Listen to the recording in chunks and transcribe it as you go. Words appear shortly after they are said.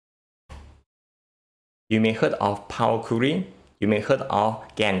You may heard of Power Query, you may heard of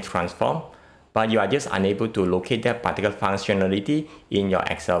Get and Transform, but you are just unable to locate that particular functionality in your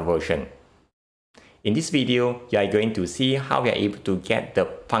Excel version. In this video, you are going to see how you are able to get the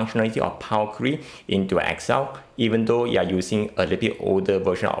functionality of Power Query into Excel, even though you are using a little bit older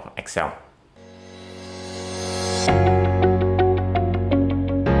version of Excel.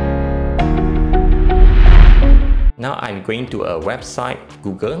 Now I'm going to a website,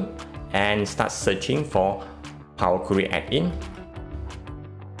 Google, and start searching for Power Query add-in.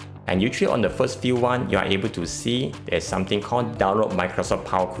 And usually on the first few one, you are able to see there's something called Download Microsoft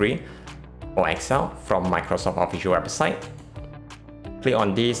Power Query or Excel from Microsoft official website. Click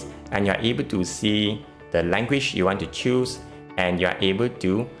on this and you are able to see the language you want to choose and you are able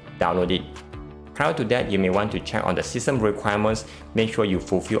to download it. Prior to that, you may want to check on the system requirements, make sure you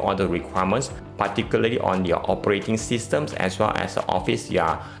fulfill all the requirements, particularly on your operating systems as well as the office you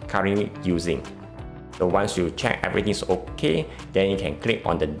are currently using. So once you check everything's okay, then you can click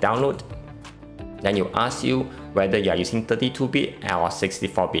on the download. Then you ask you whether you are using 32-bit or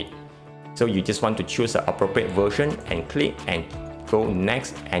 64-bit. So you just want to choose the appropriate version and click and go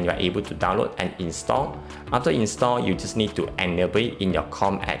next, and you are able to download and install. After install, you just need to enable it in your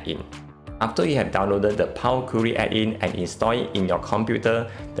COM add-in. After you have downloaded the Power Query add-in and install it in your computer,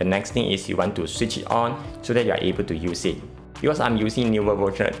 the next thing is you want to switch it on so that you are able to use it. Because I'm using newer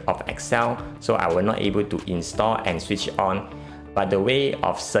version of Excel, so I will not able to install and switch it on. But the way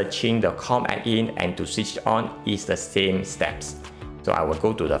of searching the COM add-in and to switch it on is the same steps. So I will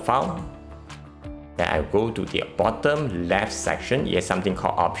go to the file. Then I go to the bottom left section, here's something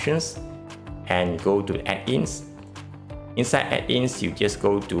called options, and go to add-ins. Inside add-ins, you just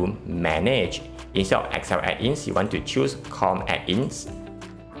go to manage. Instead of Excel add-ins, you want to choose COM add-ins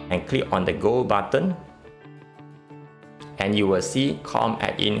and click on the go button. And you will see COM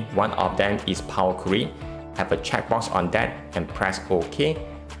add-in, one of them is Power Query. Have a checkbox on that and press OK.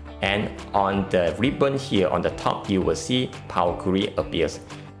 And on the ribbon here on the top, you will see Power Query appears.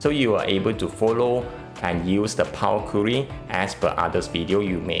 So you are able to follow and use the Power Query as per others video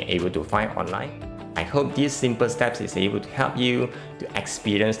you may able to find online. I hope these simple steps is able to help you to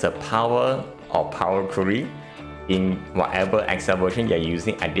experience the power of Power Query in whatever Excel version you're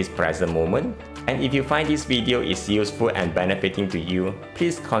using at this present moment. And if you find this video is useful and benefiting to you,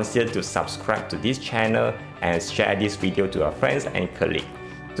 please consider to subscribe to this channel and share this video to your friends and colleagues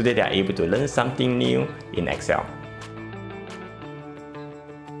so that they are able to learn something new in Excel.